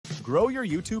Grow your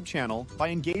YouTube channel by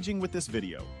engaging with this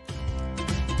video.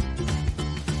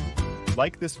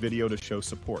 Like this video to show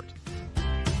support.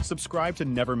 Subscribe to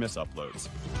never miss uploads.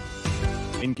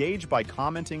 Engage by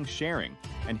commenting, sharing,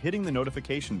 and hitting the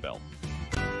notification bell.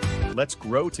 Let's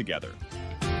grow together.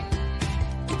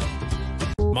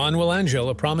 Manuel Angel,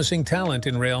 a promising talent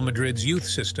in Real Madrid's youth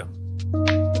system.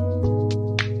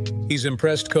 He's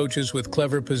impressed coaches with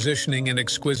clever positioning and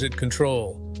exquisite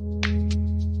control.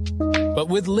 But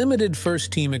with limited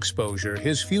first-team exposure,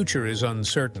 his future is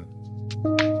uncertain.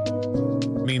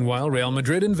 Meanwhile, Real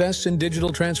Madrid invests in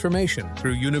digital transformation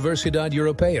through Universidad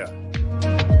Europea.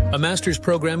 A master's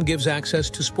program gives access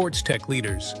to sports tech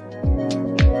leaders,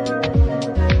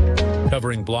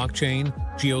 covering blockchain,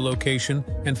 geolocation,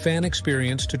 and fan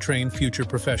experience to train future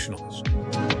professionals.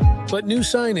 But new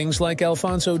signings like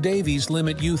Alphonso Davies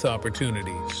limit youth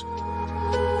opportunities.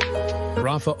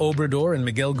 Rafa, Obrador, and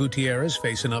Miguel Gutierrez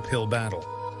face an uphill battle.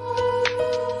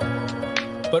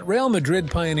 But Real Madrid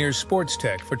pioneers sports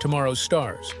tech for tomorrow's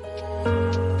stars.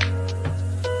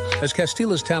 As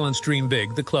Castilla's talents dream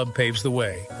big, the club paves the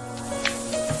way,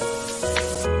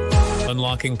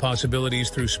 unlocking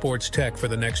possibilities through sports tech for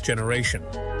the next generation.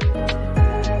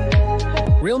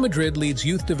 Real Madrid leads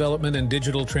youth development and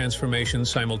digital transformation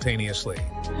simultaneously.